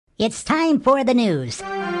It's time for the news.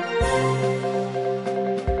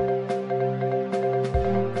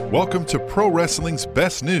 Welcome to Pro Wrestling's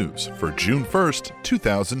Best News for June 1st,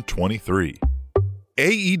 2023.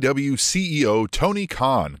 AEW CEO Tony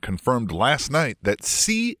Khan confirmed last night that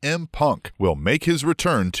CM Punk will make his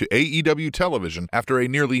return to AEW television after a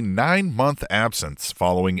nearly 9-month absence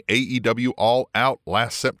following AEW All Out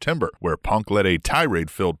last September, where Punk led a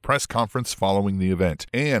tirade-filled press conference following the event,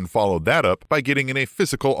 and followed that up by getting in a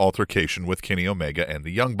physical altercation with Kenny Omega and the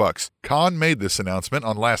Young Bucks. Khan made this announcement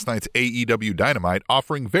on last night's AEW Dynamite,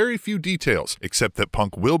 offering very few details, except that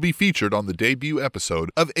Punk will be featured on the debut episode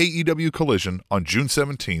of AEW Collision on June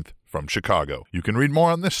 17th from Chicago. You can read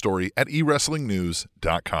more on this story at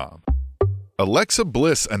eWrestlingNews.com. Alexa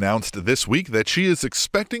Bliss announced this week that she is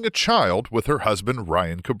expecting a child with her husband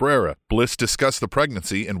Ryan Cabrera. Bliss discussed the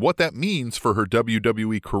pregnancy and what that means for her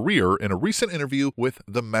WWE career in a recent interview with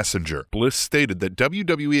The Messenger. Bliss stated that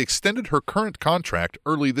WWE extended her current contract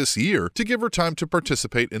early this year to give her time to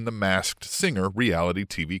participate in the Masked Singer reality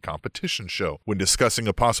TV competition show. When discussing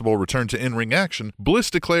a possible return to in-ring action,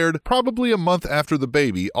 Bliss declared, "Probably a month after the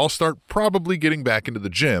baby, I'll start probably getting back into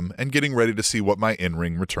the gym and getting ready to see what my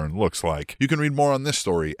in-ring return looks like." You can read more on this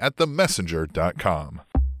story at themessenger.com.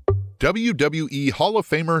 WWE Hall of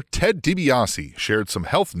Famer Ted DiBiase shared some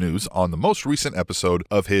health news on the most recent episode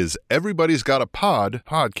of his Everybody's Got a Pod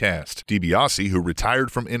podcast. DiBiase, who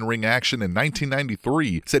retired from in-ring action in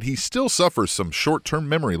 1993, said he still suffers some short-term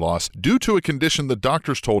memory loss due to a condition the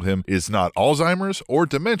doctors told him is not Alzheimer's or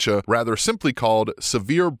dementia, rather simply called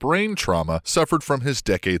severe brain trauma suffered from his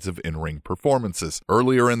decades of in-ring performances.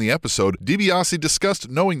 Earlier in the episode, DiBiase discussed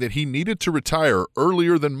knowing that he needed to retire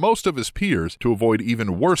earlier than most of his peers to avoid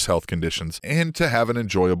even worse health conditions and to have an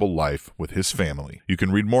enjoyable life with his family. You can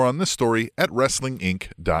read more on this story at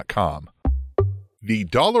WrestlingInc.com. The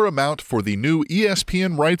dollar amount for the new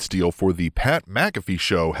ESPN rights deal for the Pat McAfee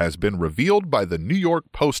show has been revealed by the New York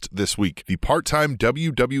Post this week. The part-time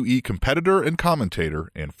WWE competitor and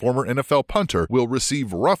commentator and former NFL punter will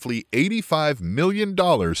receive roughly $85 million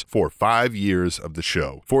for 5 years of the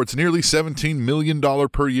show. For its nearly $17 million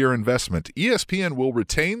per year investment, ESPN will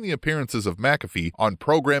retain the appearances of McAfee on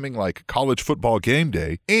programming like College Football Game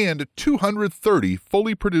Day and 230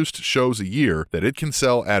 fully produced shows a year that it can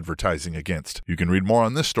sell advertising against. You can read more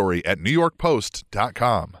on this story at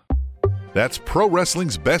NewYorkPost.com. That's Pro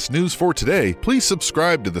Wrestling's best news for today. Please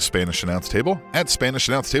subscribe to the Spanish Announce Table at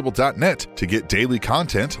SpanishAnnounceTable.net to get daily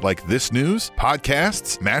content like this news,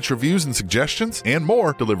 podcasts, match reviews and suggestions, and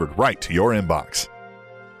more delivered right to your inbox.